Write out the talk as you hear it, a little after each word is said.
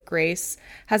Grace,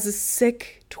 has a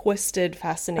sick, twisted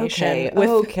fascination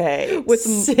with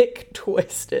sick,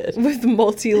 twisted. With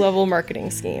multi-level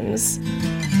marketing schemes.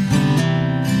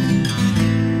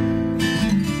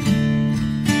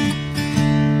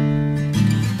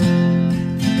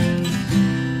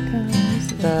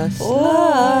 The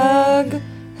slug.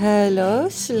 Hello,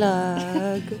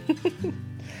 slug.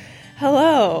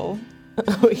 Hello.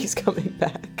 Oh, he's coming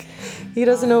back. He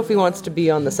doesn't know if he wants to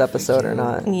be on this episode or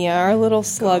not. Yeah, our little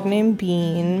slug named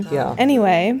Bean. Yeah.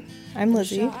 Anyway, I'm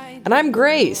Lizzie. And I'm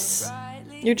Grace.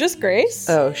 You're just Grace?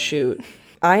 Oh, shoot.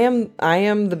 I am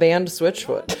the band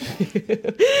Switchfoot.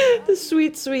 The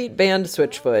sweet, sweet band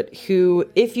Switchfoot, who,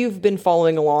 if you've been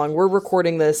following along, we're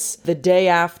recording this the day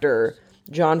after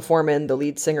Jon Foreman, the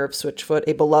lead singer of Switchfoot,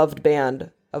 a beloved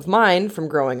band of mine from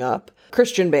growing up,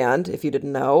 Christian band, if you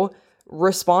didn't know,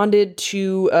 responded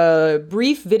to a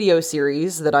brief video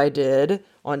series that I did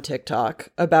on TikTok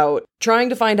about trying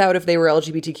to find out if they were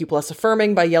LGBTQ plus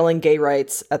affirming by yelling gay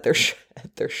rights at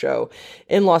their show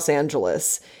in Los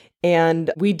Angeles.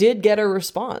 And we did get a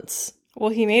response. Well,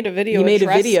 he made a video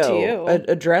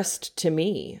addressed to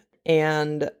me.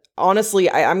 And honestly,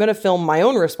 I'm going to film my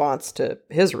own response to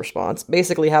his response,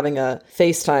 basically having a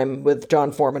FaceTime with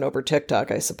Jon Foreman over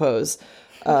TikTok, I suppose.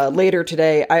 Later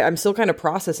today. I'm still kind of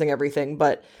processing everything,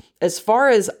 but as far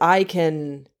as I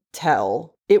can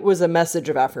tell, it was a message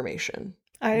of affirmation.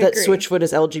 I that agree. Switchfoot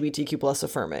is LGBTQ plus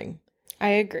affirming. I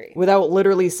agree. Without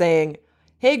literally saying,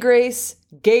 hey, Grace,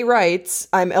 gay rights,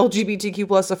 I'm LGBTQ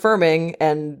plus affirming,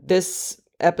 and this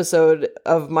episode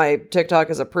of my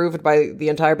TikTok is approved by the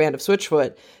entire band of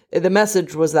Switchfoot. The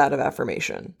message was that of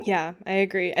affirmation. Yeah, I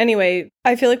agree. Anyway,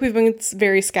 I feel like we've been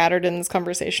very scattered in this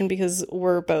conversation because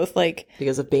we're both like...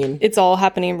 Because of Bean. It's all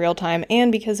happening in real time,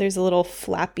 and because there's a little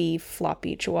floppy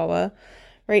chihuahua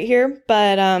right here.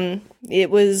 But it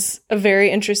was a very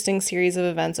interesting series of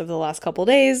events over the last couple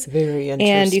days. Very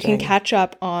interesting. And you can catch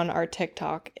up on our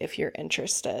TikTok if you're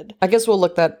interested. I guess we'll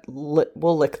link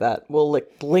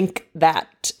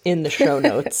that in the show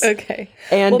notes. Okay.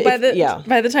 And well,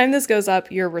 by the time this goes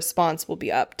up, your response will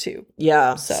be up too.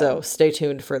 Yeah. So stay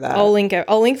tuned for that. I'll link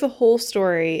the whole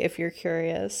story if you're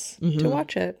curious to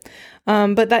watch it.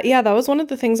 But that was one of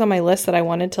the things on my list that I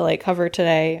wanted to cover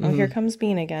today. Oh, here comes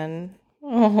Bean again.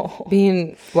 Oh,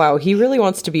 Bean! Wow, he really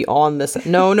wants to be on this.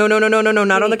 No, not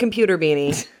on the computer,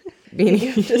 Beanie.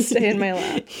 You just stay in my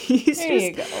lap.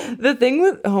 You go. The thing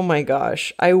with, oh my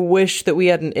gosh, I wish that we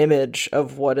had an image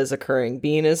of what is occurring.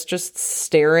 Bean is just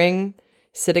sitting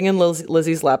in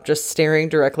Lizzie's lap, just staring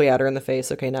directly at her in the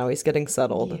face. Okay, now he's getting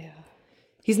settled. Yeah.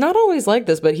 He's not always like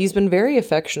this, but he's been very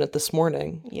affectionate this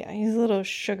morning. Yeah, he's a little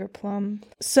sugar plum.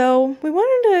 So we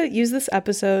wanted to use this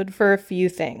episode for a few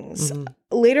things. Mm-hmm.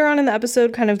 Later on in the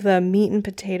episode, kind of the meat and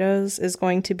potatoes is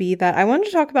going to be that I wanted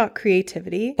to talk about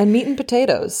creativity. And meat and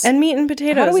potatoes. And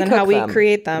how we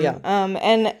create them. Yeah.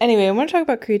 And anyway, I want to talk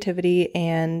about creativity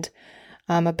and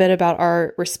a bit about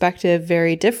our respective,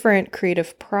 very different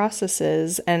creative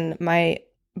processes and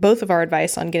both of our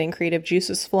advice on getting creative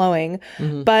juices flowing.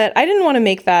 Mm-hmm. But I didn't want to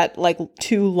make that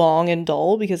too long and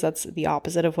dull because that's the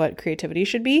opposite of what creativity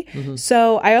should be. Mm-hmm.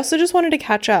 So I also just wanted to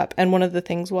catch up. And one of the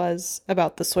things was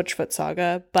about the Switchfoot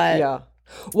saga. But yeah.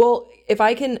 Well, if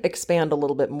I can expand a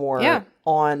little bit more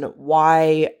on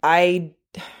why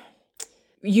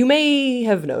you may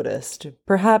have noticed,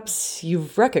 perhaps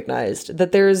you've recognized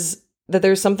that there's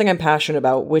something I'm passionate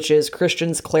about, which is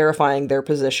Christians clarifying their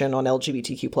position on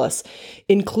LGBTQ plus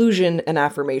inclusion and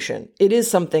affirmation. It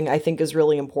is something I think is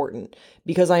really important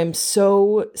because I am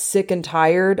so sick and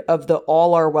tired of the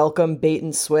all are welcome bait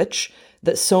and switch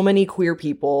that so many queer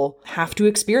people have to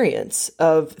experience,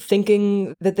 of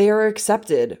thinking that they are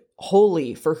accepted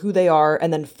wholly for who they are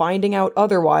and then finding out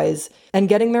otherwise and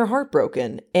getting their heart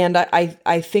broken. And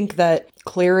I think that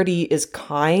clarity is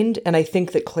kind, and I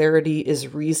think that clarity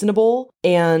is reasonable.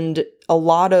 And a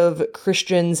lot of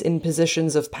Christians in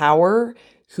positions of power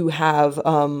who have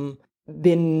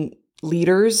been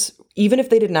leaders, even if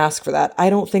they didn't ask for that,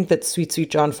 I don't think that sweet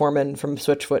Jon Foreman from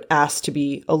Switchfoot asked to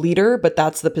be a leader, but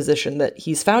that's the position that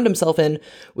he's found himself in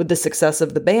with the success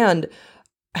of the band,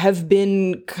 have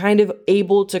been kind of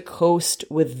able to coast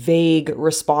with vague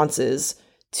responses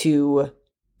to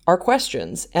our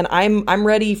questions. And I'm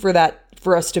ready for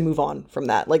us to move on from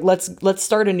that. Let's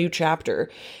start a new chapter.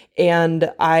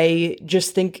 And I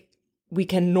just think we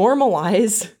can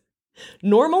normalize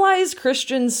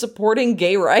Christians supporting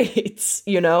gay rights,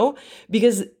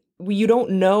 because you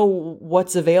don't know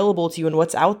what's available to you and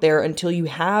what's out there until you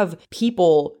have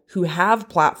people who have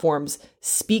platforms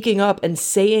speaking up and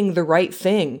saying the right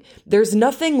thing. There's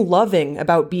nothing loving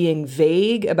about being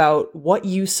vague about what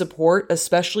you support,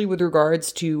 especially with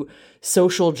regards to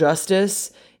social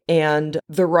justice and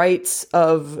the rights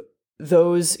of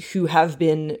those who have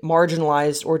been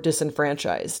marginalized or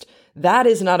disenfranchised. That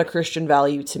is not a Christian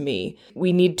value to me.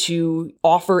 We need to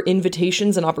offer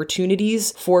invitations and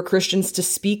opportunities for Christians to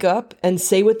speak up and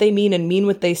say what they mean and mean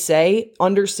what they say,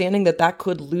 understanding that that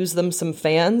could lose them some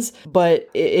fans. But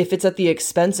if it's at the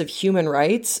expense of human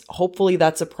rights, hopefully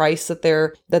that's a price that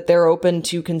they're open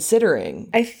to considering.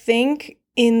 I think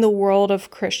in the world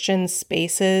of Christian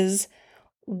spaces,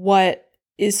 what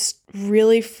is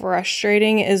really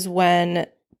frustrating is when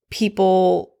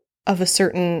people of a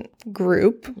certain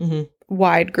group,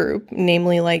 wide group,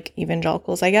 namely like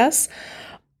evangelicals, I guess,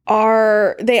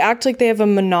 they act like they have a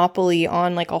monopoly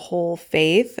on like a whole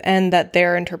faith and that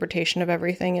their interpretation of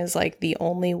everything is like the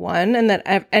only one, and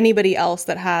that anybody else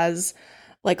that has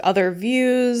like other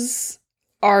views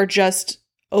are just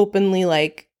openly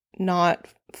like not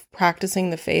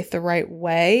practicing the faith the right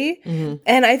way.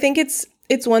 And I think it's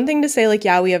one thing to say like,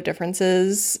 yeah, we have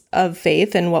differences of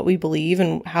faith and what we believe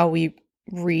and how we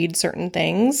read certain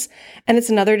things. And it's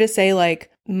another to say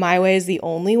like, my way is the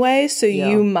only way. So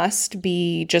you must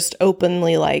be just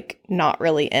openly like not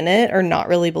really in it or not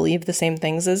really believe the same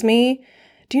things as me.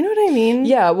 Do you know what I mean?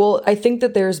 Yeah, well, I think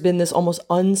that there's been this almost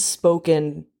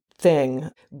unspoken thing.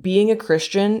 Being a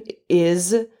Christian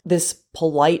is this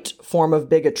polite form of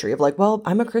bigotry of like, well,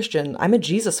 I'm a Christian, I'm a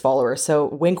Jesus follower, so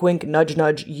wink, wink, nudge,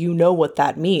 nudge, you know what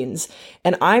that means.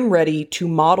 And I'm ready to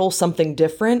model something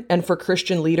different, and for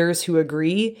Christian leaders who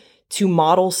agree to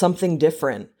model something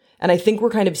different. And I think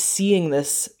we're kind of seeing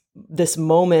this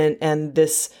moment and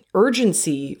this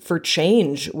urgency for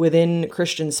change within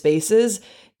Christian spaces.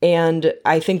 And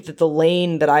I think that the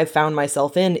lane that I've found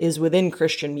myself in is within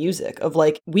Christian music of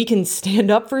like, we can stand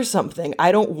up for something.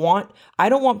 I don't want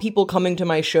people coming to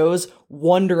my shows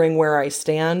wondering where I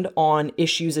stand on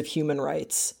issues of human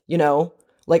rights, you know?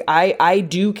 Like I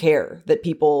do care that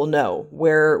people know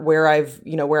where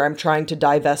I'm trying to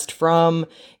divest from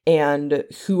and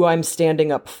who I'm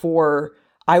standing up for.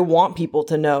 I want people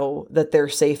to know that they're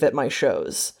safe at my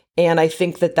shows. And I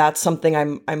think that that's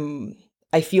something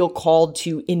I feel called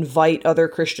to invite other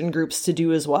Christian groups to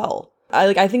do as well.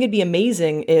 I think it'd be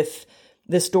amazing if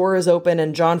this door is open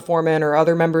and John Foreman or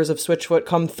other members of Switchfoot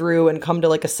come through and come to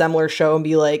like a Semler show and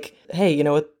be like, hey, you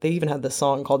know what? They even had this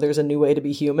song called There's a New Way to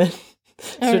Be Human.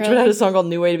 Switchfoot had a song called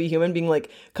New Way to Be Human, being like,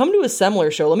 come to a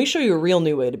Semler show. Let me show you a real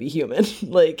new way to be human.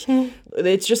 Like,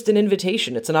 it's just an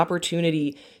invitation. It's an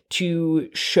opportunity to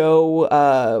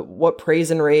show what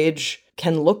praise and rage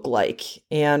can look like,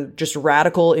 and just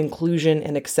radical inclusion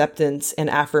and acceptance and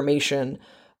affirmation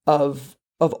of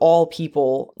all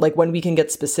people. Like when we can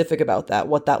get specific about that,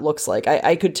 what that looks like.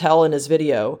 I could tell in his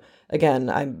video, again,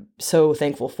 I'm so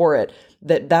thankful for it,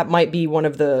 that might be one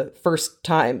of the first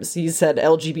times he said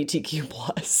LGBTQ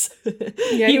plus.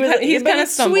 Yeah, he's kind of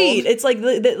sweet. It's like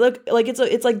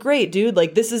it's like great, dude.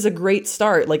 Like this is a great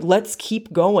start. Like let's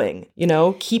keep going. You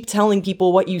know, keep telling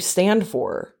people what you stand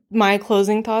for. My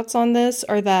closing thoughts on this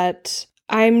are that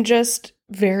I'm gonna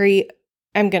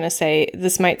say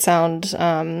this might sound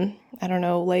I don't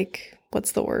know, like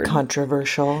what's the word?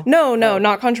 Controversial. No,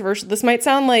 not controversial. This might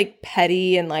sound like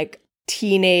petty and like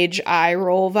teenage eye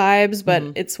roll vibes, but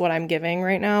it's what I'm giving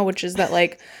right now, which is that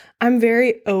like I'm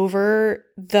very over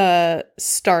the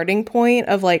starting point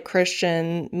of like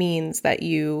Christian means that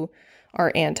you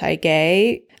are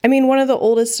anti-gay. I mean, one of the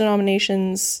oldest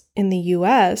denominations in the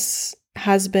US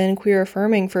has been queer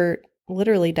affirming for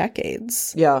literally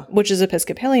decades. Yeah. Which is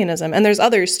Episcopalianism. And there's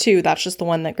others too. That's just the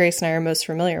one that Grace and I are most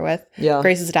familiar with. Yeah.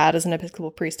 Grace's dad is an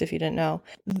Episcopal priest, if you didn't know.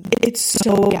 It's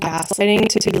so gaslighting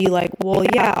to be like, well,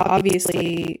 yeah,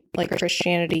 obviously, like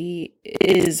Christianity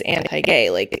is anti-gay.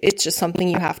 Like, it's just something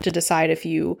you have to decide if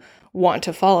you want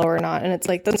to follow or not. And it's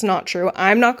like, that's not true.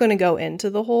 I'm not going to go into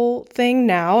the whole thing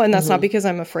now. And that's not because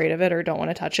I'm afraid of it or don't want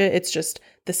to touch it. It's just,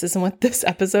 this isn't what this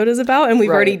episode is about. And we've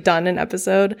already done an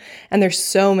episode. And there's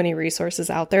so many resources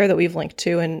out there that we've linked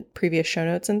to in previous show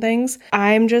notes and things.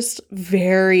 I'm just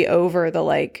very over the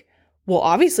like, well,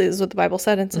 obviously this is what the Bible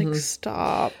said. And it's like,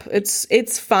 stop.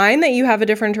 It's fine that you have a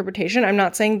different interpretation. I'm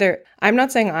not saying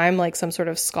I'm like some sort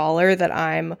of scholar that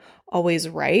I'm always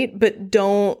right, but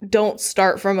don't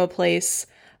start from a place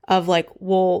of like,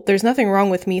 well, there's nothing wrong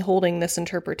with me holding this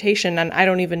interpretation, and I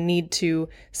don't even need to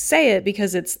say it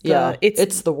because it's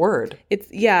the word.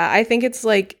 I think it's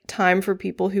like time for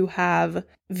people who have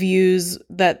views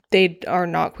that they are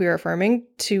not queer affirming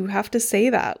to have to say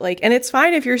that. Like, and it's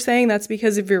fine if you're saying that's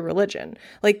because of your religion.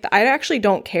 Like, I actually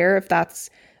don't care if that's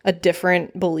a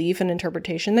different belief and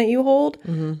interpretation that you hold,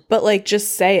 but like,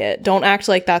 just say it. Don't act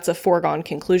like that's a foregone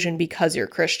conclusion because you're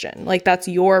Christian. Like, that's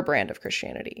your brand of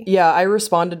Christianity. Yeah, I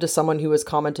responded to someone who was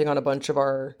commenting on a bunch of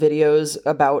our videos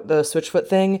about the Switchfoot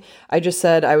thing. I just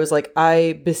said, I was like,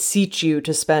 I beseech you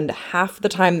to spend half the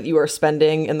time that you are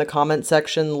spending in the comment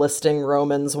section listing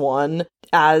Romans 1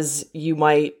 as you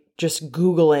might just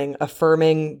Googling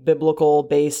affirming biblical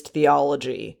based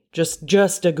theology.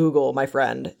 Just a Google, my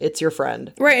friend. It's your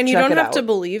friend. Right, and you don't have to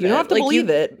believe it. You don't have to believe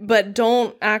it. But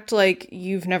don't act like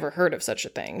you've never heard of such a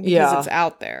thing, because it's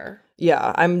out there.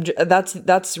 Yeah,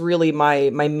 that's really my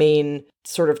main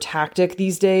sort of tactic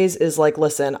these days is like,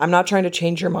 listen, I'm not trying to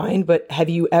change your mind, but have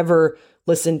you ever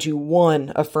listened to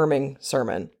one affirming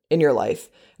sermon in your life?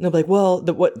 And they'll be like, well,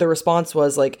 what the response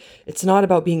was like, it's not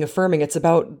about being affirming, it's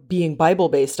about being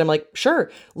Bible-based. I'm like, sure,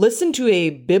 listen to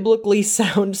a biblically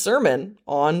sound sermon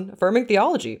on affirming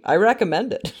theology. I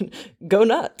recommend it. Go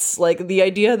nuts. Like, the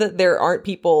idea that there aren't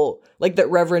people, like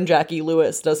that Reverend Jackie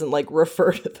Lewis doesn't like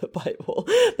refer to the Bible,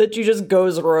 that she just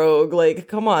goes rogue. Like,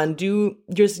 come on, do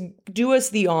us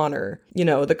the honor,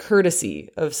 the courtesy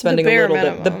of spending a little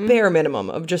bit, the bare minimum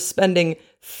of just spending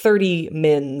 30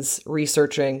 mins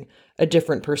researching a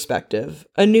different perspective,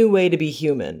 a new way to be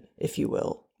human, if you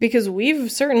will. Because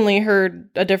we've certainly heard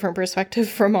a different perspective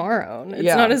from our own. It's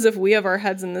not as if we have our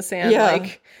heads in the sand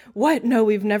like, what? No,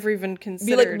 we've never even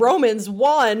considered. Be like, Romans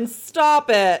 1, stop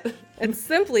it. It's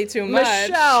simply too much.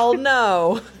 Michelle,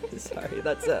 no. Sorry,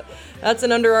 that's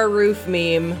an Under Our Roof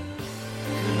meme.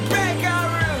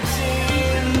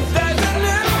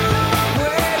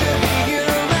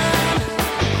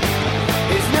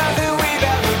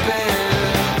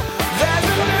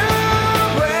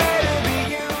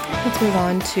 Move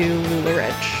on to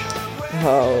LuLaRich.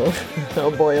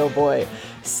 Oh boy.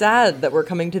 Sad that we're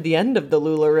coming to the end of the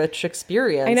LuLaRich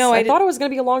experience. I know. I thought it was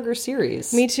going to be a longer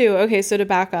series. Me too. Okay, so to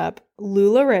back up,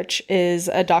 LuLaRich is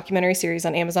a documentary series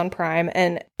on Amazon Prime.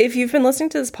 And if you've been listening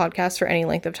to this podcast for any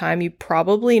length of time, you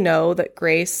probably know that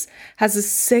Grace has a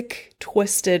sick,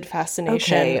 twisted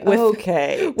fascination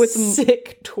with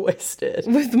sick, twisted.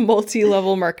 With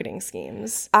multi-level marketing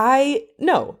schemes.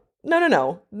 No.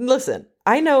 Listen.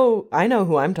 I know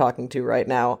who I'm talking to right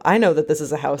now. I know that this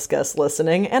is a house guest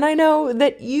listening, and I know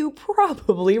that you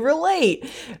probably relate.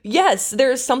 Yes,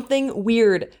 there is something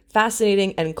weird,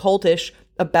 fascinating, and cultish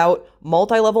about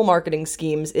multi-level marketing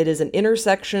schemes. It is an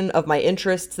intersection of my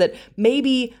interests that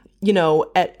maybe,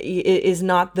 is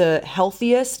not the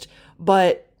healthiest,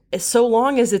 but so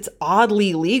long as it's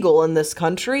oddly legal in this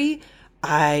country,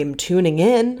 I'm tuning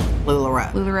in.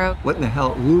 LuLaRoe. What in the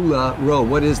hell? LuLaRoe,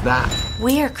 what is that?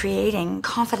 We are creating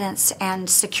confidence and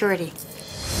security.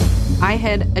 I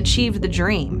had achieved the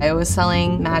dream. I was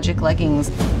selling magic leggings.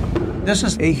 This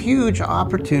is a huge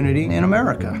opportunity in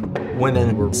America.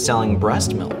 Women were selling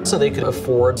breast milk so they could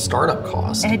afford startup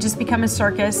costs. It had just become a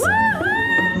circus.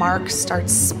 Mark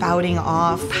starts spouting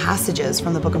off passages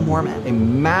from the Book of Mormon. A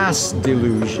mass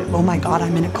delusion. Oh my God,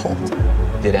 I'm in a cult.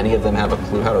 Did any of them have a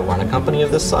clue how to run a company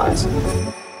of this size?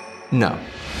 No.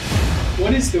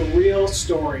 What is the real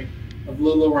story of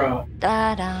LuLaRoe?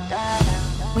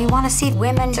 We want to see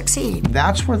women succeed.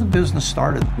 That's where the business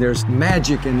started. There's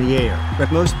magic in the air,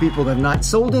 but most people have not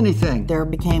sold anything. There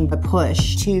became a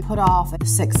push to put off a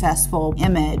successful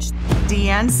image.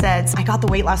 Deanne says, I got the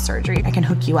weight loss surgery. I can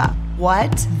hook you up.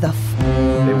 What the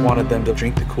They wanted them to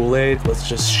drink the Kool-Aid. Let's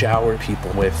just shower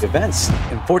people with events.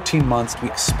 In 14 months, we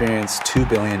experienced $2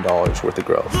 billion worth of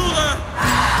growth.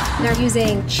 They're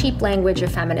using cheap language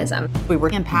of feminism. We were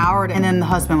empowered, and then the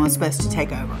husband was supposed to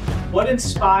take over. What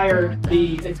inspired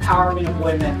the empowerment of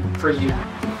women for you?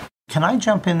 Can I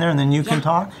jump in there and then you can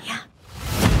talk? Yeah.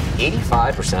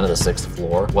 85% of the 6th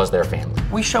floor was their family.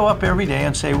 We show up every day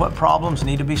and say what problems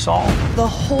need to be solved. The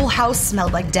whole house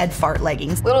smelled like dead fart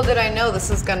leggings. Little did I know this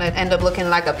is going to end up looking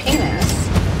like a penis.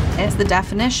 It's the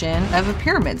definition of a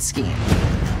pyramid scheme.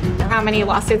 How many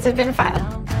lawsuits have been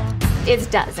filed? It's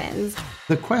dozens.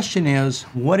 The question is,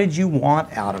 what did you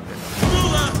want out of it?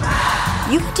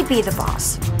 You get to be the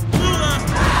boss.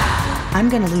 I'm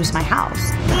gonna lose my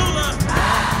house.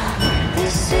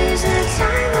 This is the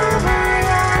time of my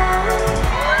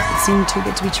life. It seemed too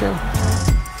good to be true.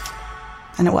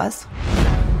 And it was.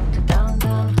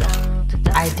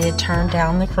 I did turn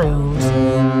down the cruise.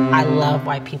 I love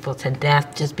white people to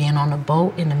death, just being on a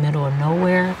boat in the middle of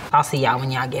nowhere. I'll see y'all when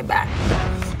y'all get back.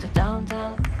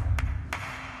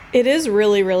 It is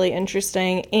really, really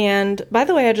interesting. And by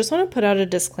the way, I just want to put out a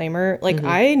disclaimer. Like,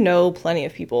 I know plenty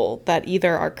of people that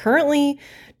either are currently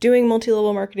doing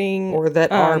multi-level marketing or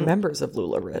that are members of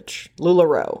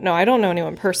LuLaRoe. No, I don't know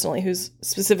anyone personally who's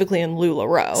specifically in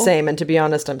LuLaRoe. Same, and to be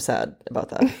honest, I'm sad about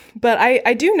that. But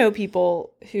I do know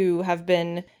people who have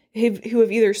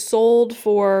either sold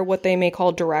for what they may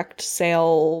call direct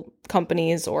sale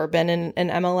companies or been in an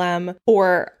MLM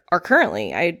or are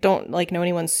currently. I don't know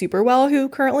anyone super well who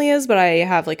currently is, but I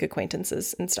have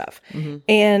acquaintances and stuff.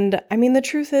 And I mean, the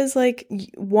truth is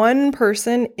one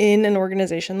person in an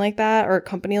organization like that or a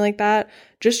company like that,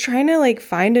 just trying to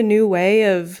find a new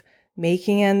way of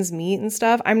making ends meet and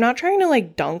stuff. I'm not trying to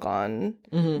dunk on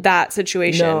that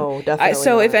situation. No, definitely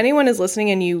So not. if anyone is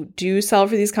listening and you do sell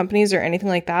for these companies or anything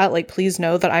like that, please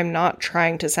know that I'm not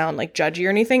trying to sound judgy or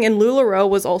anything. And LuLaRoe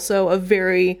was also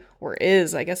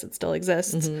I guess it still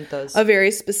exists, it does. a very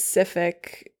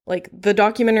specific, the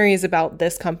documentary is about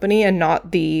this company and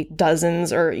not the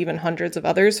dozens or even hundreds of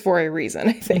others for a reason,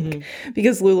 I think,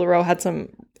 because LuLaRoe had some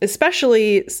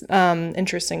especially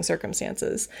interesting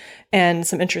circumstances and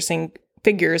some interesting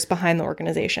figures behind the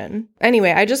organization.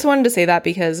 Anyway, I just wanted to say that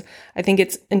because I think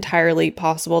it's entirely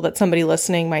possible that somebody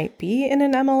listening might be in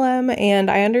an MLM, and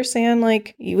I understand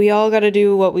we all got to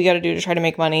do what we got to do to try to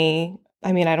make money.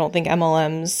 I mean, I don't think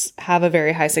MLMs have a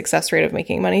very high success rate of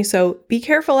making money. So be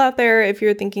careful out there if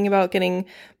you're thinking about getting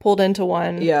pulled into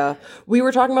one. Yeah. We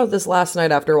were talking about this last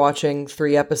night after watching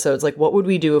 3 episodes. What would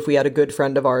we do if we had a good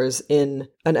friend of ours in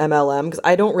an MLM? Because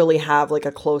I don't really have a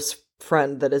close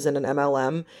friend that is in an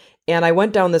MLM. And I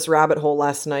went down this rabbit hole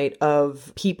last night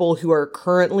of people who are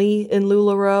currently in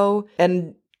LuLaRoe.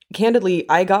 And candidly,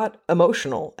 I got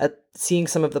emotional at seeing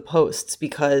some of the posts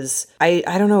because I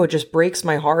don't know, it just breaks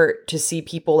my heart to see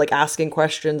people asking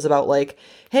questions about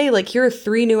hey, here are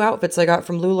 3 new outfits I got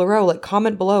from LuLaRoe,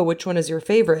 comment below which one is your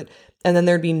favorite. And then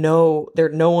no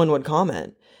one would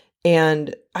comment.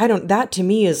 And that to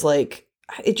me is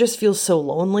it just feels so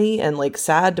lonely and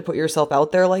sad to put yourself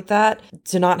out there like that,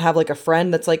 to not have a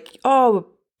friend that's oh,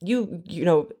 you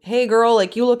know, hey girl,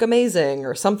 you look amazing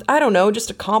or something. I don't know,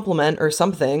 just a compliment or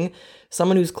something.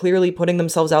 Someone who's clearly putting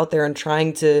themselves out there and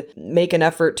trying to make an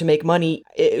effort to make money.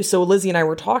 So Lizzie and I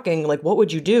were talking, what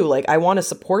would you do? I want to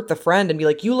support the friend and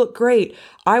be you look great.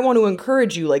 I want to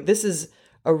encourage you. This is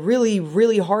a really,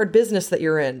 really hard business that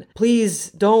you're in.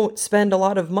 Please don't spend a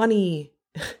lot of money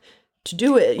to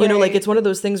do it. You know, it's one of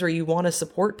those things where you want to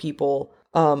support people.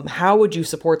 How would you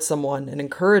support someone and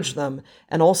encourage them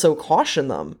and also caution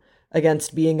them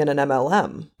against being in an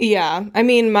MLM? Yeah. I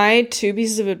mean, my 2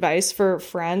 pieces of advice for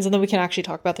friends, and then we can actually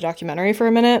talk about the documentary for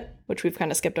a minute, which we've kind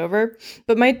of skipped over.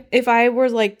 But if I were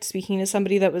speaking to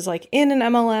somebody that was in an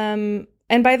MLM,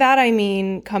 and by that I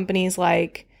mean companies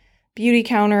like Beauty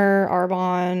Counter,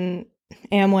 Arbonne,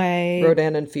 Amway,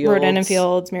 Rodan and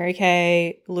Fields, Mary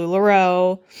Kay,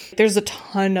 LuLaRoe. There's a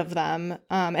ton of them.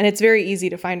 And it's very easy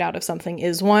to find out if something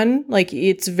is one.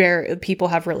 People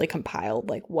have really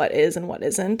compiled what is and what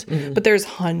isn't. But there's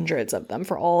hundreds of them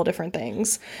for all different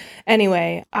things.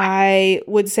 Anyway, I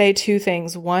would say 2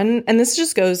 things. One, and this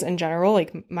just goes in general,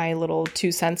 my little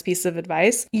 2 cents piece of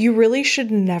advice. You really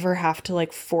should never have to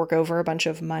fork over a bunch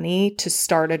of money to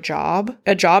start a job.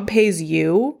 A job pays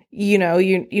you. You know,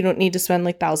 you don't need to spend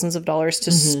thousands of dollars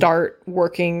to start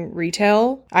working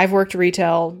retail. I've worked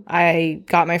retail. I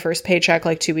got my first paycheck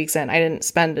 2 weeks in. I didn't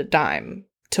spend a dime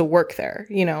to work there,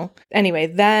 you know. Anyway,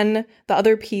 then the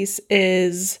other piece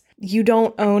is you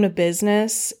don't own a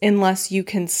business unless you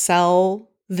can sell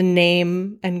the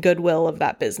name and goodwill of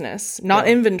that business, not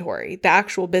inventory, the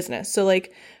actual business. So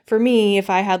for me, if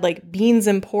I had Beans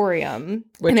Emporium,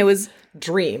 and it was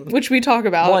dream, which we talk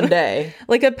about one day,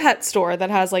 a pet store that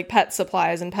has pet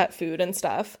supplies and pet food and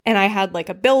stuff, and I had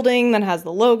a building that has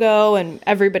the logo and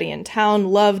everybody in town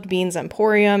loved Beans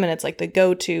Emporium and it's the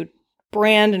go-to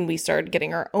brand, and we started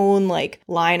getting our own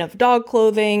line of dog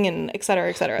clothing and et cetera,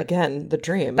 et cetera. Again, the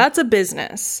dream. That's a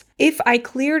business. If I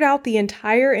cleared out the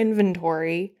entire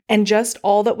inventory and just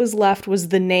all that was left was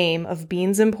the name of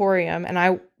Beans Emporium, and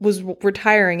I was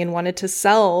retiring and wanted to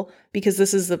sell because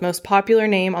this is the most popular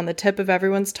name on the tip of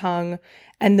everyone's tongue,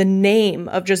 and the name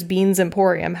of just Beans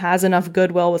Emporium has enough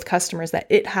goodwill with customers that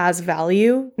it has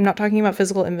value. I'm not talking about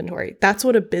physical inventory. That's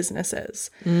what a business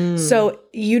is. So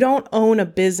you don't own a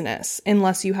business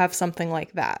unless you have something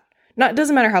like that. It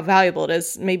doesn't matter how valuable it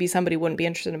is. Maybe somebody wouldn't be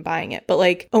interested in buying it.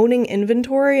 But owning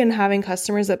inventory and having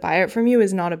customers that buy it from you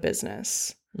is not a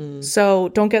business. So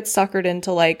don't get suckered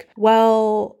into like,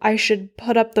 well, I should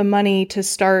put up the money to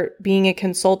start being a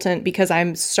consultant because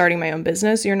I'm starting my own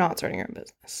business. You're not starting your own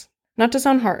business. Not to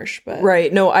sound harsh, but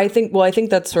right. No, I think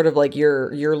that's sort of like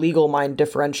your legal mind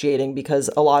differentiating, because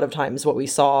a lot of times what we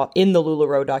saw in the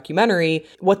LuLaRoe documentary,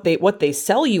 what they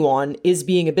sell you on is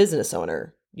being a business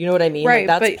owner. You know what I mean? Right,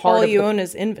 like, that's but part all of you own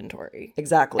is inventory.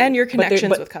 Exactly. And your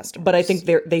connections with customers. But I think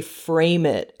they frame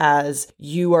it as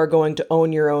you are going to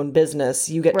own your own business.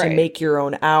 You get to make your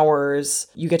own hours.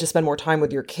 You get to spend more time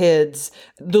with your kids.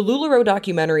 The LuLaRoe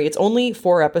documentary, it's only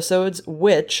 4 episodes,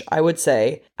 which I would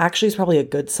say actually is probably a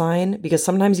good sign, because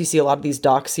sometimes you see a lot of these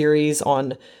doc series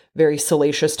on very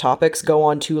salacious topics go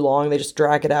on too long. They just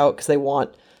drag it out because they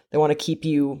want to keep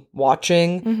you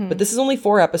watching. But this is only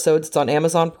 4 episodes. It's on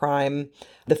Amazon Prime.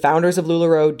 The founders of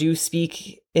LuLaRoe do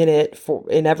speak in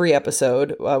in every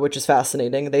episode, which is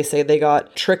fascinating. They say they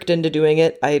got tricked into doing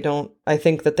it. I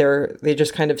think that they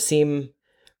just kind of seem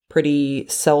pretty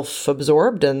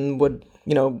self-absorbed and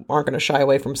aren't going to shy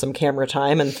away from some camera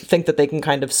time and think that they can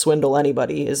kind of swindle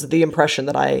anybody, is the impression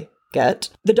that I get.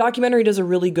 The documentary does a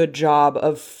really good job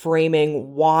of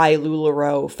framing why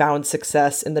LuLaRoe found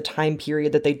success in the time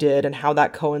period that they did and how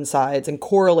that coincides and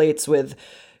correlates with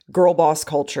girl boss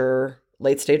culture,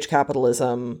 late stage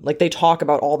capitalism. Like, they talk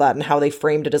about all that and how they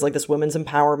framed it as like this women's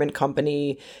empowerment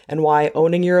company, and why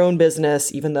owning your own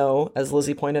business, even though, as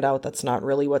Lizzie pointed out, that's not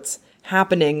really what's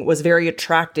happening, was very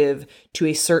attractive to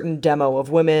a certain demo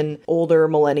of women, older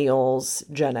millennials,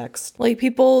 Gen X. Like,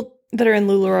 people that are in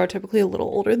LuLaRoe are typically a little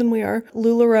older than we are.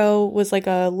 LuLaRoe was like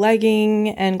a legging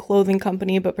and clothing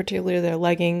company, but particularly their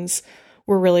leggings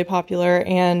were really popular.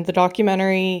 And the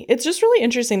documentary, it's just really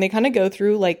interesting. They kind of go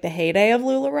through like the heyday of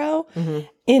LuLaRoe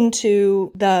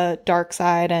into the dark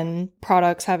side and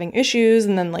products having issues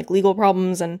and then like legal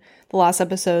problems. And the last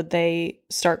episode,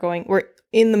 we're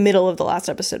in the middle of the last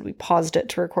episode. We paused it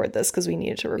to record this because we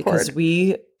needed to record. Because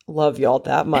we love y'all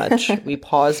that much. We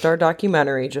paused our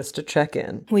documentary just to check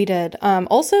in. We did.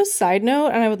 Also, side note,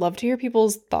 and I would love to hear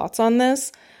people's thoughts on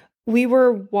this. We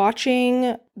were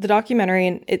watching the documentary,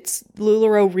 and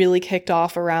LuLaRoe really kicked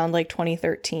off around like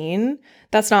 2013.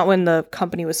 That's not when the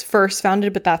company was first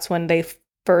founded, but that's when they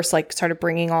first like started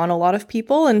bringing on a lot of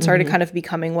people and started kind of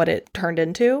becoming what it turned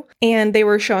into. And they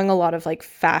were showing a lot of like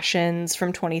fashions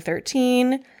from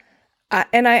 2013.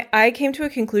 And I came to a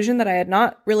conclusion that I had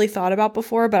not really thought about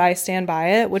before, but I stand by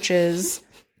it, which is,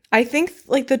 I think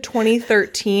like the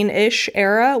 2013-ish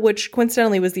era, which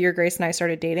coincidentally was the year Grace and I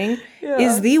started dating,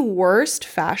 is the worst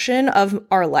fashion of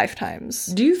our lifetimes.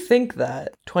 Do you think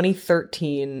that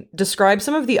 2013, describe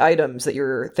some of the items that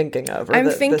you're thinking of? Or I'm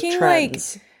the thinking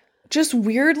trends. like just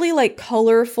weirdly like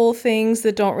colorful things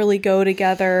that don't really go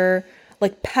together.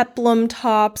 Like peplum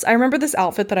tops. I remember this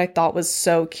outfit that I thought was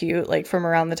so cute, like from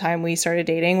around the time we started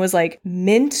dating, was like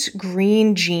mint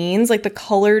green jeans, like the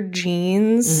colored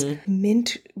jeans,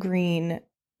 mint green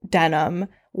denim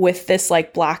with this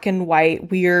like black and white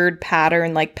weird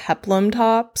pattern, like peplum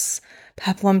tops.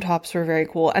 Peplum tops were very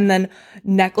cool. And then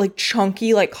like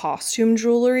chunky like costume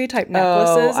jewelry type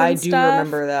necklaces and I stuff. do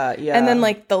remember that, yeah. And then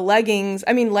like the leggings.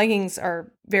 I mean, leggings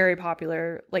are very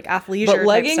popular, like athleisure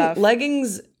type stuff.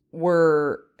 Leggings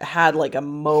had like a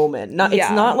moment.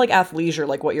 It's not like athleisure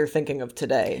like what you're thinking of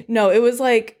today. No, it was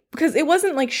like, because it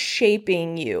wasn't like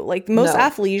shaping you. Like most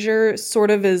athleisure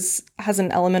sort of has an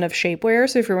element of shapewear.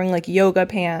 So if you're wearing like yoga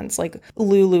pants, like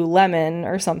Lululemon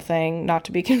or something, not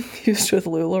to be confused with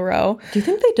LuLaRoe. Do you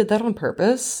think they did that on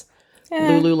purpose?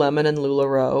 Lululemon and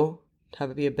LuLaRoe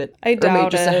have it be a bit, I doubt or maybe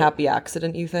just it. a happy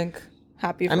accident, you think?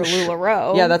 Happy for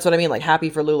LuLaRoe. Yeah, that's what I mean. Like happy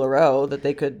for LuLaRoe,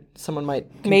 that someone might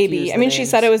confuse maybe. I mean, the she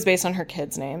names. said it was based on her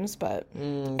kids' names, but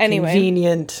anyway.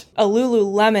 Convenient. A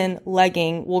Lululemon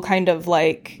legging will kind of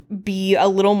like be a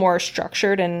little more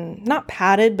structured and not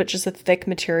padded, but just a thick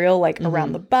material like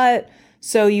around the butt.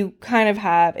 So you kind of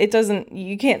have,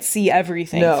 you can't see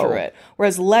everything through it.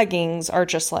 Whereas leggings are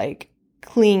just like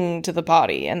cling to the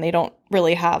body and they don't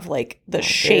really have like the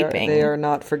shaping. They are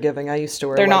not forgiving. I used to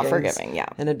wear They're leggings not forgiving, yeah.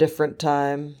 in a different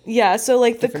time. Yeah, so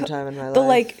like different time in my life. The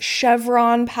like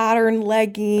chevron pattern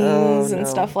leggings and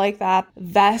stuff like that.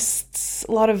 Vests,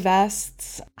 a lot of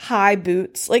vests, high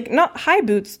boots. Like not high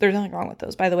boots, there's nothing wrong with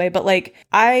those by the way, but like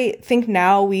I think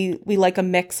now we like a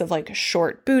mix of like a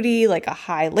short booty, like a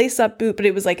high lace-up boot, but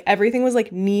it was like everything was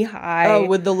like knee-high. Oh,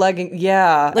 with the legging.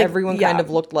 Yeah, like, everyone kind of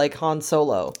looked like Han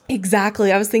Solo.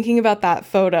 Exactly. I was thinking about that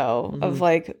photo of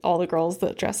like all the girls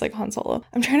that dress like Han Solo.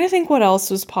 I'm trying to think what else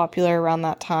was popular around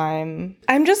that time.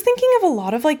 I'm just thinking of a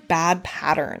lot of like bad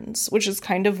patterns, which is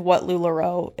kind of what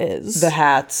LuLaRoe is. The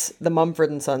hats, the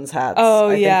Mumford & Sons hats. Oh,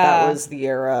 I think yeah. that was the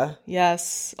era.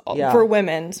 Yes. Yeah. For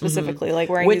women specifically, like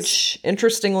wearing Which,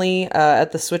 interestingly,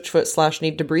 at the Switchfoot /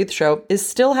 Need to Breathe show is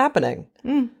still happening.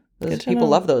 People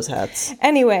love those hats.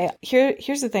 Anyway,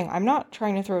 here's the thing. I'm not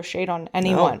trying to throw shade on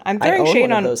anyone. No, I'm throwing I own shade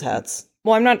one on of those hats.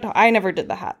 Well, I never did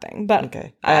the hat thing, but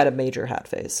okay. I had a major hat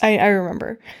phase. I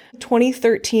remember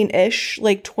 2013-ish,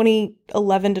 like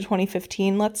 2011 to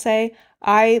 2015, let's say.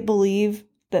 I believe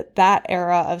that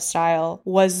era of style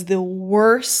was the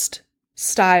worst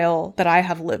style that I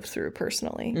have lived through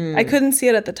personally. I couldn't see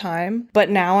it at the time, but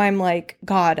now I'm like,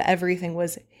 God, everything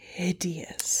was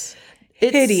hideous.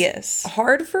 It's hideous.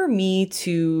 Hard for me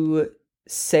to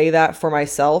say that for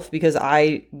myself because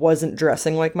I wasn't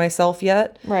dressing like myself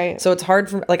yet. Right. So it's hard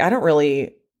for like I don't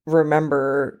really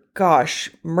remember.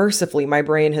 Gosh, mercifully, my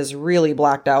brain has really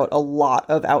blacked out a lot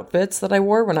of outfits that I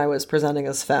wore when I was presenting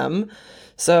as femme.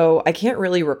 So I can't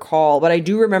really recall, but I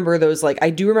do remember those, like, I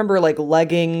do remember, like,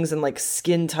 leggings and, like,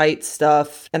 skin-tight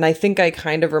stuff. And I think I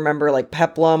kind of remember, like,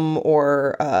 peplum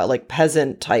or, like,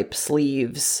 peasant-type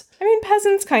sleeves. I mean,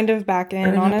 peasant's kind of back in,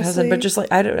 honestly. Not peasant, but just,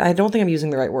 like, I don't think I'm using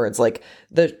the right words. Like,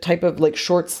 the type of, like,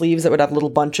 short sleeves that would have little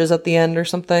bunches at the end or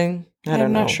something. I don't know.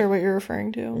 I'm not sure what you're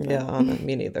referring to. But. Yeah,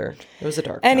 me neither. It was a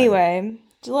dark time. Anyway,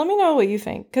 let me know what you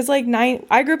think. Because, like,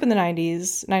 I grew up in the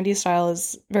 90s. 90s style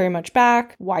is very much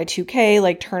back. Y2K,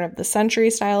 like, turn of the century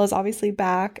style is obviously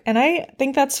back. And I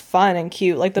think that's fun and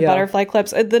cute. Like, the butterfly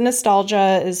clips. The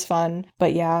nostalgia is fun.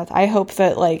 But, yeah, I hope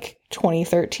that, like,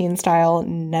 2013 style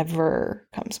never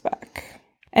comes back.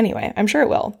 Anyway, I'm sure it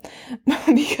will.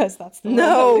 Because that's the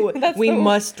No, we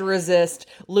must resist.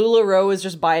 LuLaRoe is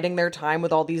just biding their time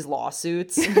with all these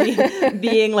lawsuits,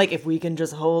 being like, if we can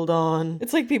just hold on.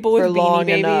 It's like people with Beanie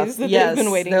Babies that they've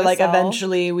been waiting they're to like, sell.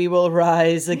 eventually we will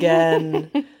rise again.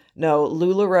 No,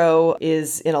 LuLaRoe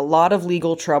is in a lot of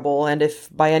legal trouble, and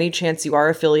if by any chance you are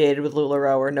affiliated with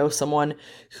LuLaRoe or know someone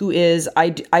who is,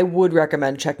 I would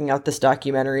recommend checking out this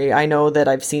documentary. I know that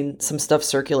I've seen some stuff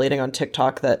circulating on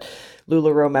TikTok that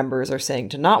LuLaRoe members are saying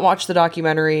to not watch the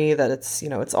documentary, that it's,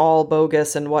 it's all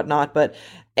bogus and whatnot, but,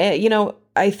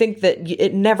 I think that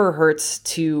it never hurts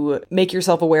to make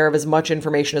yourself aware of as much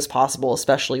information as possible,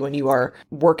 especially when you are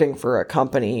working for a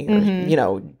company.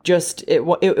 Or, just it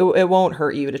won't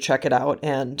hurt you to check it out.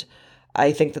 And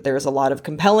I think that there's a lot of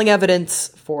compelling evidence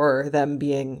for them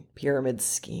being pyramid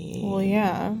schemes. Well,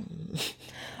 yeah.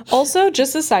 Also,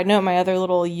 just a side note, my other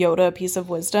little Yoda piece of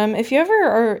wisdom, if you ever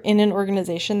are in an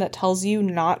organization that tells you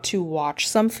not to watch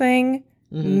something,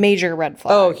 major red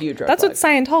flag. Oh, huge red That's flag.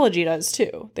 what Scientology does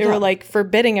too. They were like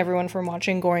forbidding everyone from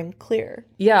watching Going Clear.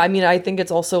 Yeah, I mean, I think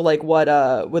it's also like what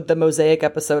with the Mosaic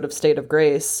episode of State of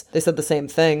Grace, they said the same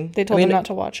thing. They told them not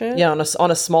to watch it. Yeah,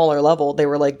 on a smaller level, they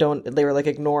were like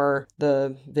ignore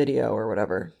the video or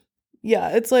whatever. Yeah,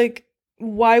 it's like,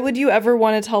 why would you ever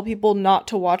want to tell people not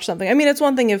to watch something? I mean, it's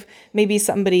one thing if maybe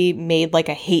somebody made like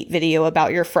a hate video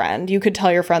about your friend. You could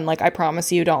tell your friend, like, I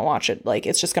promise you don't watch it. Like,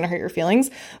 it's just going to hurt your feelings.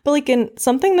 But like in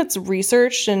something that's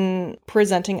researched and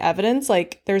presenting evidence,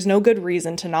 like there's no good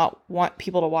reason to not want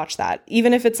people to watch that.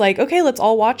 Even if it's like, okay, let's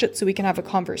all watch it so we can have a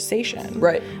conversation.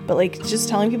 Right. But like just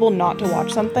telling people not to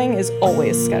watch something is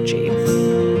always sketchy.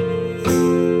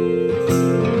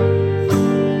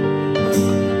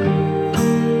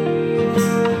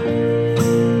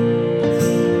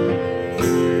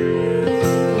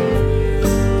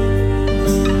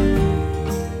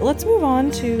 Let's move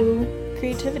on to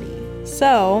creativity.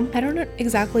 So, I don't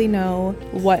exactly know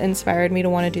what inspired me to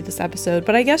want to do this episode,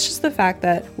 but I guess just the fact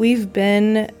that we've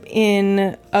been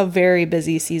in a very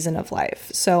busy season of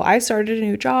life. So, I started a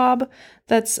new job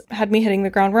that's had me hitting the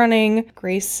ground running.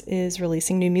 Grace is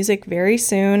releasing new music very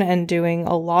soon and doing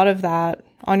a lot of that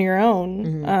on your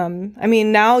own. I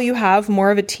mean, now you have more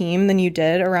of a team than you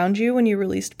did around you when you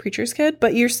released Preacher's Kid,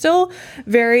 but you're still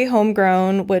very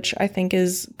homegrown, which I think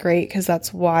is great because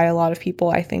that's why a lot of people,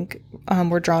 I think,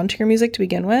 were drawn to your music to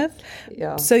begin with.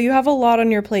 Yeah. So you have a lot on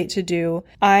your plate to do.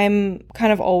 I'm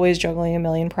kind of always juggling a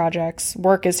million projects.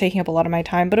 Work is taking up a lot of my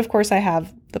time, but of course I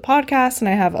have the podcast and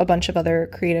I have a bunch of other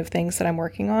creative things that I'm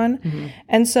working on.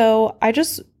 And so I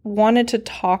just wanted to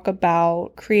talk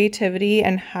about creativity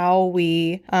and how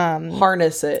we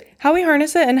harness it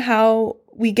and how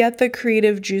we get the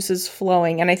creative juices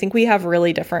flowing. And I think we have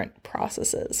really different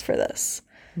processes for this.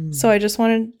 So I just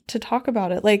wanted to talk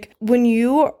about it. Like when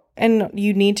you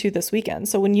need to this weekend.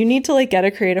 So when you need to like get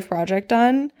a creative project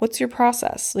done, what's your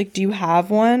process? Like, do you have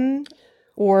one?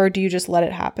 or do you just let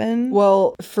it happen?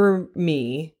 Well, for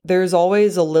me, there's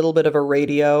always a little bit of a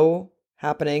radio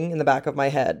happening in the back of my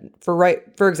head.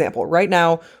 For example, right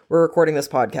now we're recording this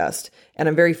podcast and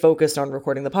I'm very focused on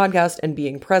recording the podcast and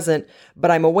being present,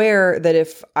 but I'm aware that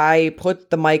if I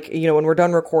put the mic, when we're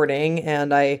done recording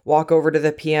and I walk over to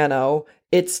the piano,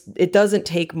 it doesn't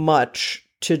take much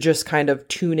to just kind of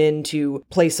tune in to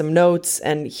play some notes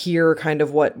and hear kind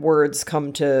of what words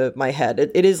come to my head.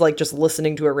 It is like just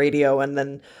listening to a radio and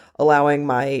then allowing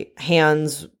my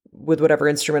hands with whatever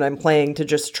instrument I'm playing to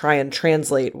just try and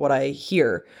translate what I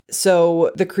hear.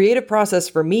 So the creative process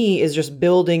for me is just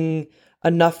building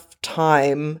enough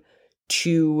time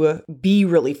to be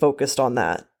really focused on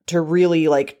that, to really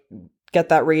like get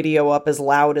that radio up as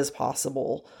loud as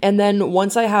possible. And then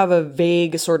once I have a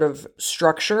vague sort of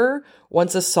structure,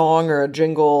 once a song or a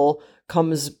jingle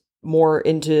comes more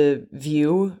into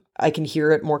view, I can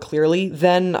hear it more clearly.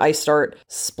 Then I start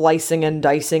splicing and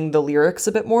dicing the lyrics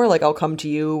a bit more. Like I'll come to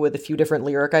you with a few different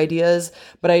lyric ideas,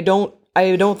 but I don't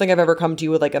think I've ever come to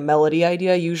you with like a melody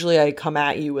idea. Usually I come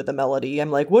at you with a melody.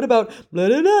 I'm like, what about blah,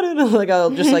 blah, blah, blah? Like I'll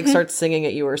just like start singing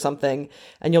at you or something.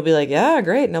 And you'll be like, yeah,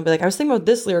 great. And I'll be like, I was thinking about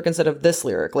this lyric instead of this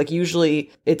lyric. Like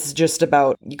usually it's just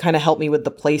about, you kind of help me with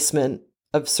the placement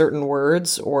of certain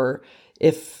words or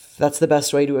if that's the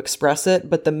best way to express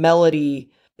it. But the melody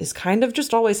is kind of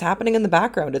just always happening in the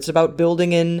background. It's about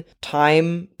building in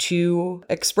time to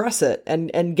express it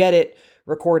and get it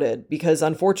recorded, because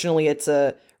unfortunately it's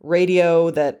a radio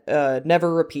that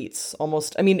never repeats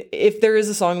almost. I mean, if there is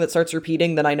a song that starts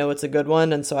repeating, then I know it's a good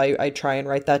one, and so I try and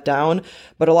write that down.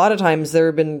 But a lot of times there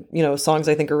have been, songs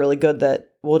I think are really good that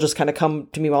will just kind of come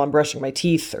to me while I'm brushing my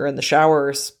teeth or in the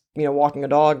shower, walking a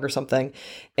dog or something,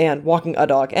 and walking a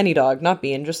dog, any dog, not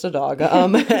being just a dog.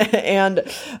 And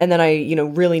then I,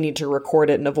 really need to record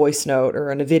it in a voice note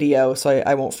or in a video so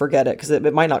I won't forget it, because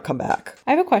it might not come back.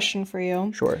 I have a question for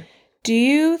you. Sure. Do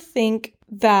you think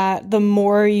that the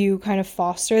more you kind of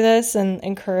foster this and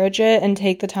encourage it and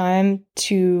take the time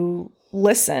to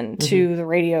listen to the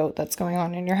radio that's going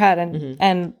on in your head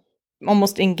and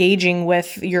almost engaging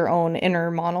with your own inner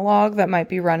monologue that might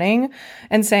be running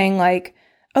and saying like,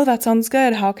 oh, that sounds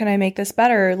good. How can I make this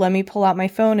better? Let me pull out my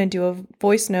phone and do a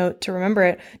voice note to remember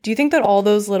it. Do you think that all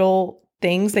those little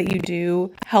things that you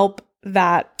do help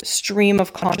that stream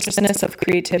of consciousness of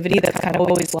creativity that's kind of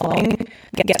always flowing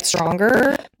get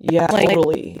stronger? Yeah,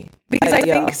 totally. Because I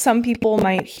think some people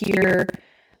might hear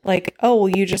like, oh,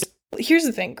 well, here's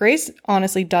the thing. Grace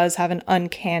honestly does have an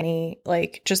uncanny,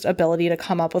 like, just ability to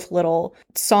come up with little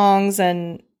songs,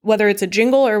 and whether it's a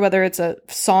jingle or whether it's a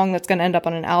song that's going to end up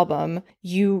on an album,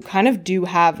 you kind of do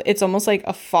have, it's almost like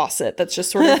a faucet that's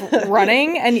just sort of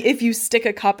running. And if you stick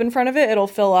a cup in front of it, it'll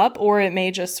fill up, or it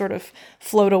may just sort of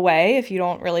float away if you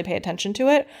don't really pay attention to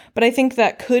it. But I think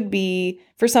that could be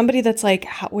for somebody that's like,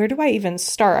 where do I even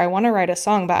start? I want to write a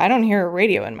song, but I don't hear a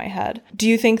radio in my head. Do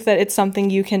you think that it's something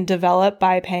you can develop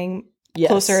by paying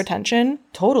closer attention?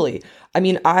 Totally. I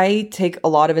mean, I take a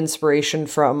lot of inspiration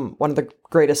from one of the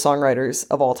greatest songwriters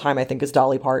of all time, I think, is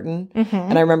Dolly Parton.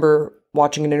 And I remember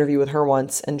watching an interview with her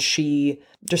once, and she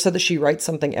just said that she writes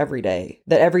something every day,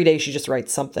 that every day she just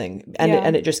writes something,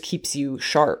 and it just keeps you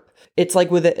sharp. It's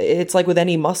like with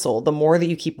any muscle, the more that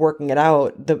you keep working it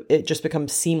out, it just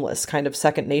becomes seamless, kind of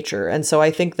second nature. And so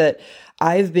I think that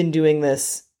I've been doing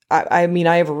this. I mean,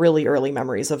 I have really early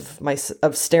memories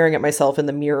of staring at myself in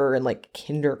the mirror in like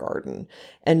kindergarten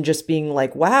and just being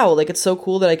like, wow, like it's so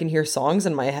cool that I can hear songs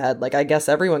in my head. Like, I guess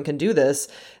everyone can do this.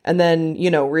 And then,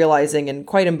 realizing in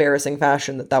quite embarrassing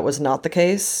fashion that was not the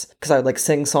case, because I would like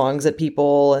sing songs at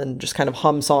people and just kind of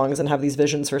hum songs and have these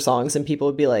visions for songs, and people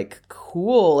would be like,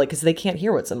 cool, like, because they can't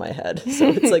hear what's in my head. So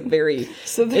it's like very,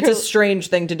 it's a strange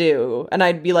thing to do. And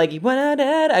I'd be like,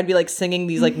 I'd be like singing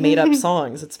these like made up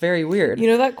songs. It's very weird. You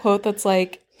know that quote that's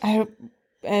like, I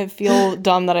feel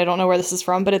dumb that I don't know where this is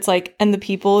from, but it's like, and the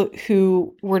people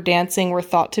who were dancing were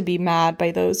thought to be mad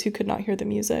by those who could not hear the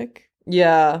music.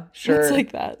 Yeah, sure. It's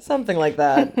like that. Something like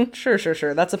that. Sure.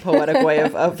 That's a poetic way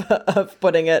of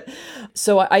putting it.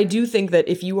 So I do think that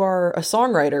if you are a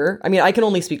songwriter, I mean, I can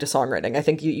only speak to songwriting. I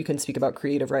think you can speak about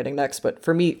creative writing next. But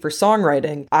for me, for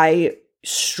songwriting, I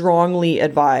strongly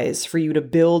advise for you to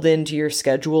build into your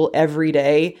schedule every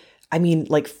day. I mean,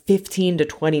 like 15 to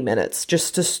 20 minutes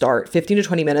just to start. 15 to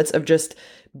 20 minutes of just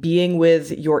being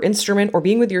with your instrument or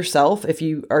being with yourself if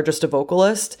you are just a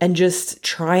vocalist, and just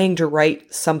trying to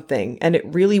write something. And it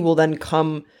really will then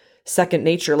come second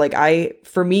nature. Like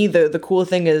for me, the cool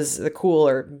thing is,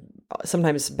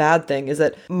 sometimes bad thing is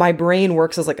that my brain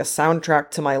works as like a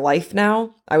soundtrack to my life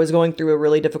now. I was going through a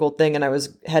really difficult thing and I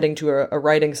was heading to a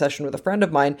writing session with a friend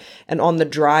of mine. And on the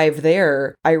drive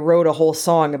there, I wrote a whole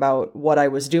song about what I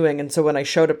was doing. And so when I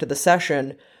showed up to the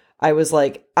session, I was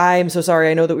like, I'm so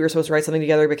sorry. I know that we were supposed to write something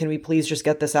together, but can we please just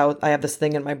get this out? I have this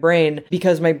thing in my brain,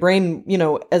 because my brain, you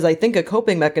know, as I think a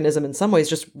coping mechanism in some ways,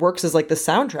 just works as like the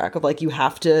soundtrack of like,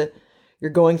 you're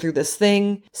going through this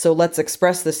thing, so let's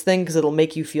express this thing because it'll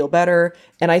make you feel better.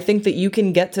 And I think that you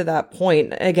can get to that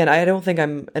point. Again, I don't think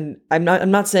I'm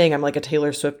not saying I'm like a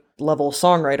Taylor Swift level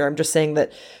songwriter. I'm just saying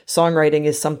that songwriting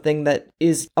is something that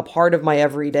is a part of my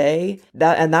everyday,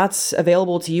 and that's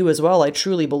available to you as well. I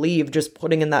truly believe just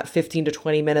putting in that 15 to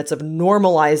 20 minutes of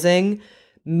normalizing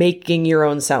making your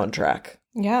own soundtrack.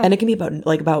 Yeah. And it can be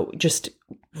about just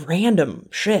random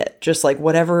shit, just like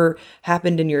whatever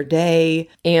happened in your day,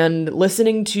 and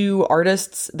listening to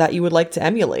artists that you would like to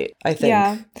emulate, I think.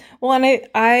 Yeah. Well, and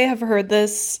I have heard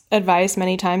this advice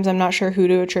many times. I'm not sure who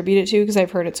to attribute it to because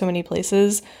I've heard it so many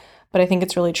places, but I think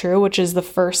it's really true, which is the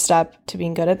first step to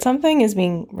being good at something is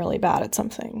being really bad at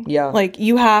something. Yeah. Like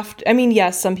you have to, I mean,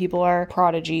 yes, some people are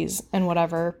prodigies and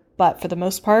whatever, but for the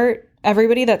most part,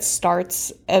 everybody that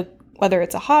starts, whether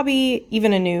it's a hobby,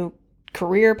 even a new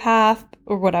career path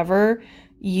or whatever,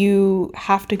 you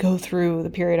have to go through the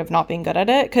period of not being good at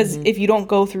it. Because if you don't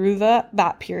go through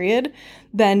that period,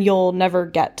 then you'll never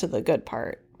get to the good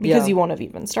part because you won't have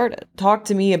even started. Talk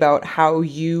to me about how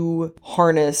you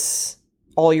harness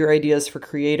all your ideas for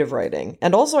creative writing,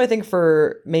 and also I think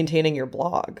for maintaining your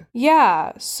blog.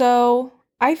 Yeah, so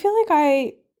I feel like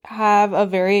I have a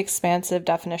very expansive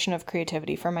definition of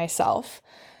creativity for myself.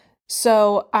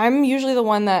 So I'm usually the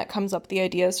one that comes up with the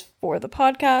ideas for the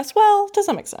podcast. Well, to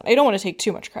some extent. I don't want to take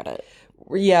too much credit.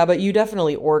 Yeah, but you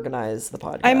definitely organize the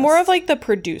podcast. I'm more of like the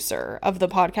producer of the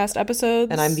podcast episodes.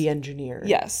 And I'm the engineer.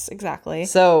 Yes, exactly.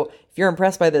 So if you're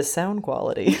impressed by this sound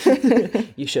quality,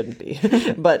 you shouldn't be.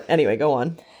 But anyway, go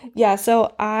on. Yeah,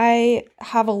 so I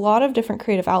have a lot of different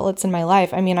creative outlets in my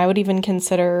life. I mean, I would even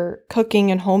consider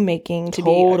cooking and homemaking to be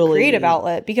a creative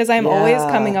outlet because I'm always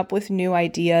coming up with new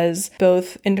ideas,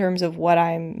 both in terms of what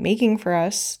I'm making for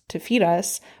us to feed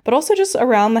us, but also just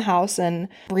around the house and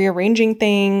rearranging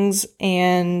things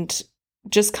and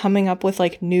just coming up with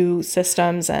like new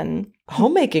systems. And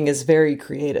homemaking is very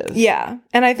creative. Yeah.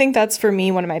 And I think that's for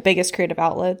me one of my biggest creative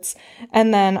outlets.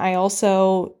 And then I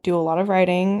also do a lot of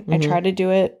writing. I try to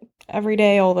do it every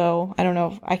day, although I don't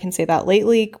know if I can say that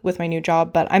lately with my new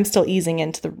job, but I'm still easing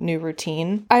into the new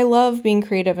routine. I love being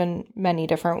creative in many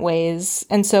different ways.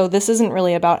 And so this isn't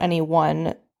really about any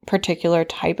one particular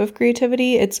type of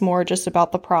creativity. It's more just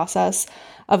about the process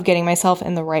of getting myself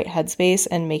in the right headspace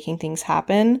and making things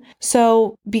happen.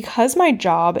 So because my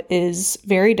job is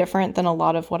very different than a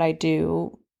lot of what I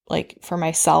do, like for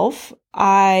myself,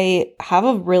 I have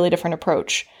a really different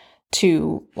approach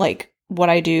to like what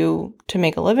I do to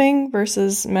make a living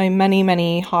versus my many,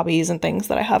 many hobbies and things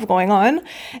that I have going on.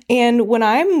 And when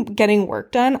I'm getting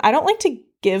work done, I don't like to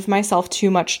give myself too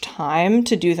much time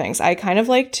to do things. I kind of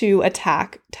like to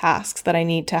attack tasks that I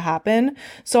need to happen.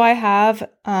 So I have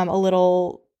a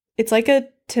little, it's like a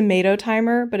tomato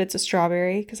timer, but it's a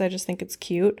strawberry because I just think it's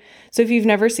cute. So if you've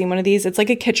never seen one of these, it's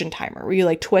like a kitchen timer where you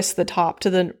like twist the top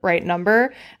to the right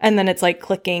number and then it's like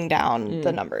clicking down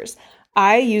the numbers.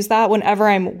 I use that whenever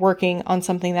I'm working on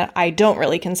something that I don't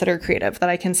really consider creative, that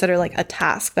I consider like a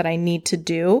task that I need to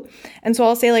do. And so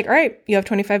I'll say like, all right, you have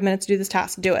 25 minutes to do this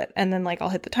task, do it. And then like I'll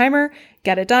hit the timer,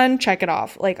 get it done, check it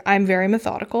off. Like I'm very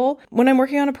methodical. When I'm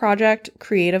working on a project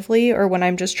creatively or when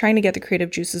I'm just trying to get the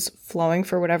creative juices flowing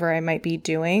for whatever I might be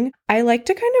doing, I like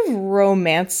to kind of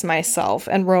romance myself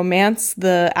and romance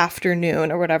the afternoon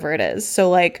or whatever it is. So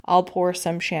like I'll pour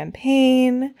some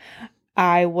champagne.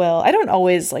 I don't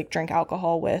always like drink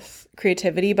alcohol with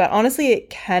creativity, but honestly, it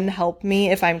can help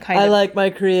me if I'm I like my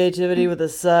creativity with a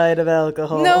side of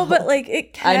alcohol. No, but like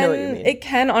it can, I know what you mean. It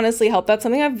can honestly help. That's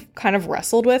something I've kind of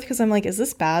wrestled with because I'm like, is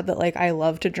this bad that like I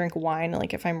love to drink wine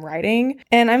like if I'm writing?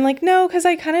 And I'm like, no, because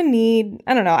I kind of need,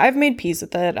 I don't know, I've made peace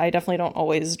with it. I definitely don't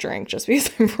always drink just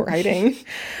because I'm writing.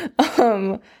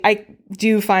 I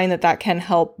do find that can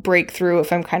help break through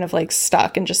if I'm kind of like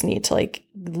stuck and just need to like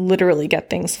literally get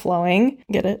things flowing.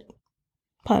 Get it?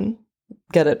 Pun.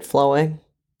 Get it flowing.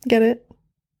 Get it?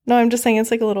 No, I'm just saying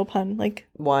it's like a little pun. Like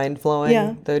wine flowing.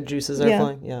 Yeah. The juices are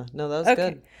flowing. Yeah. No, that was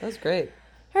good. That was great.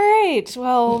 All right.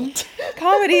 Well,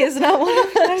 comedy is not one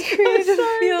of my creative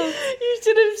fields. You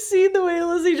should have seen the way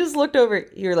Lizzie just looked over.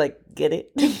 You're like, get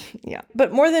it? Yeah.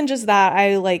 But more than just that,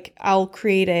 I'll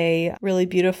create a really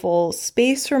beautiful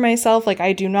space for myself. Like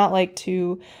I do not like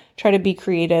to try to be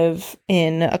creative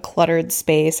in a cluttered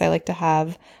space. I like to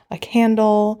have a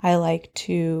candle. I like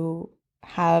to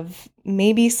have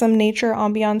maybe some nature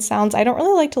ambiance sounds. I don't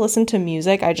really like to listen to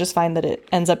music. I just find that it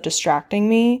ends up distracting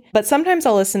me. But sometimes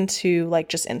I'll listen to like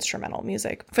just instrumental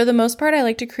music. For the most part, I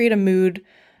like to create a mood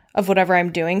of whatever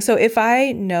I'm doing. So if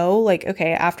I know, like,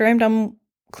 okay, after I'm done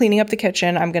cleaning up the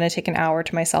kitchen, I'm going to take an hour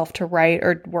to myself to write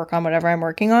or work on whatever I'm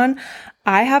working on,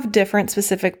 I have different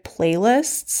specific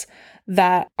playlists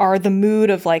that are the mood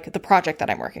of like the project that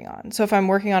I'm working on. So if I'm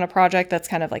working on a project that's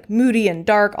kind of like moody and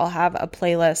dark, I'll have a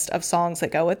playlist of songs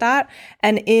that go with that.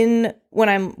 And when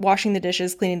I'm washing the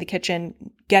dishes, cleaning the kitchen,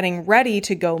 getting ready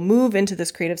to go move into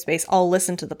this creative space, I'll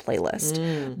listen to the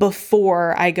playlist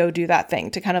before I go do that thing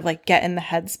to kind of like get in the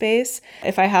headspace.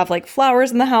 If I have like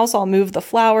flowers in the house, I'll move the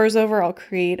flowers over. I'll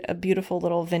create a beautiful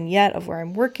little vignette of where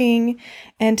I'm working.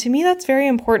 And to me, that's very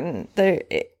important.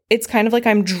 It's kind of like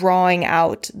I'm drawing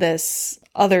out this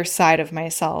other side of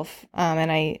myself. And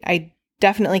I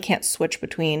definitely can't switch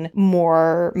between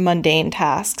more mundane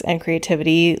tasks and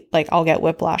creativity. Like I'll get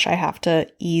whiplash. I have to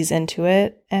ease into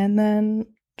it and then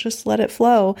just let it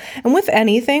flow. And with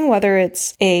anything, whether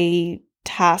it's a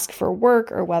task for work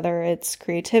or whether it's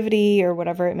creativity or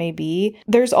whatever it may be,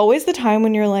 there's always the time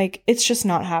when you're like, it's just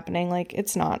not happening. Like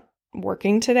it's not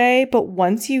working today. But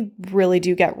once you really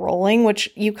do get rolling, which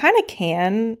you kind of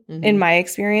can in my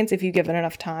experience if you give it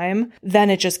enough time, then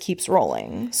it just keeps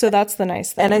rolling. So that's the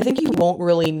nice thing. And I think you won't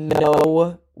really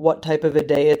know what type of a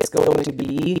day it's going to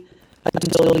be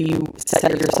until you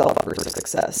set yourself up for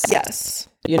success. Yes.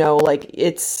 You know, like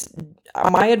it's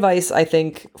my advice, I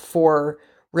think, for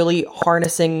really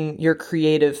harnessing your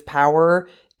creative power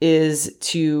is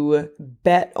to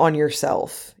bet on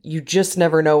yourself. You just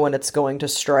never know when it's going to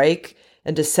strike,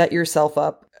 and to set yourself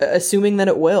up, assuming that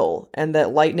it will and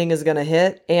that lightning is going to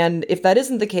hit. And if that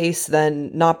isn't the case, then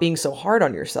not being so hard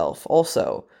on yourself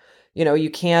also. You know,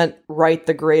 you can't write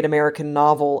the great American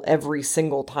novel every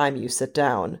single time you sit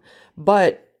down,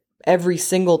 but every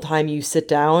single time you sit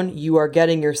down, you are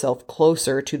getting yourself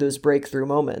closer to those breakthrough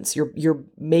moments. You're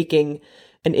making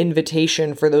an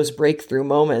invitation for those breakthrough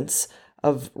moments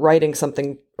of writing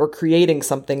something or creating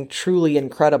something truly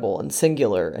incredible and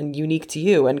singular and unique to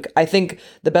you. And I think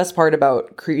the best part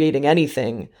about creating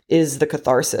anything is the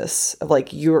catharsis of like,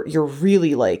 you're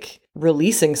really like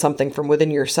releasing something from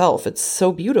within yourself. It's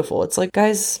so beautiful. It's like,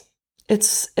 guys,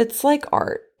 it's like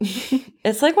art.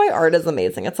 It's like why art is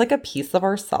amazing. It's like a piece of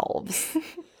ourselves.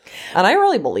 And I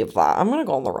really believe that. I'm going to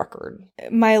go on the record.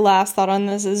 My last thought on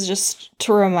this is just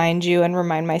to remind you and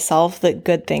remind myself that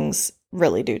good things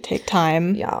really do take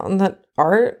time. Yeah, and that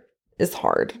art is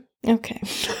hard. Okay.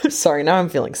 Sorry, now I'm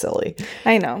feeling silly.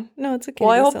 I know. No, it's okay.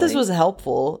 Well, I hope this was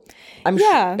helpful.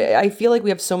 I feel like we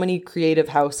have so many creative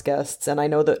house guests, and I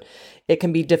know that it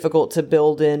can be difficult to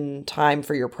build in time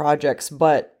for your projects.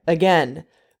 But again,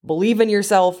 believe in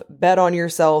yourself, bet on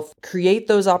yourself, create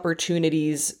those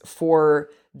opportunities for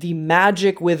the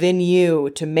magic within you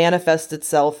to manifest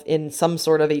itself in some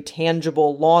sort of a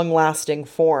tangible, long-lasting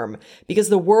form, because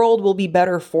the world will be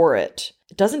better for it.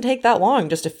 It doesn't take that long,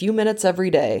 just a few minutes every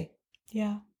day.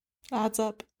 Yeah, adds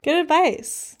up. Good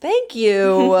advice. Thank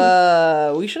you.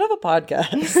 We should have a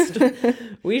podcast.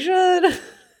 We should.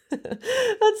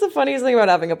 That's the funniest thing about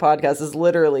having a podcast is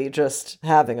literally just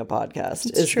having a podcast.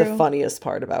 It's true. The funniest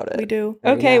part about it. We do.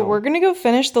 Okay, we're going to go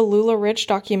finish the Lula Rich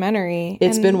documentary.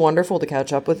 It's been wonderful to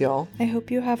catch up with y'all. I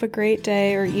hope you have a great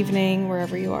day or evening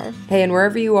wherever you are. Hey, and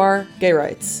wherever you are, gay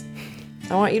rights.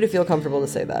 I want you to feel comfortable to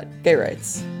say that. Gay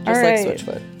rights. Just like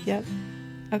Switchfoot. Yep.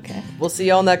 Okay. We'll see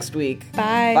y'all next week.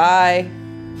 Bye. Bye.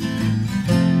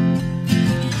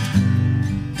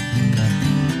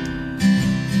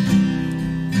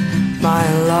 My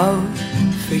love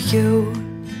for you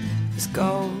is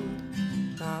gold.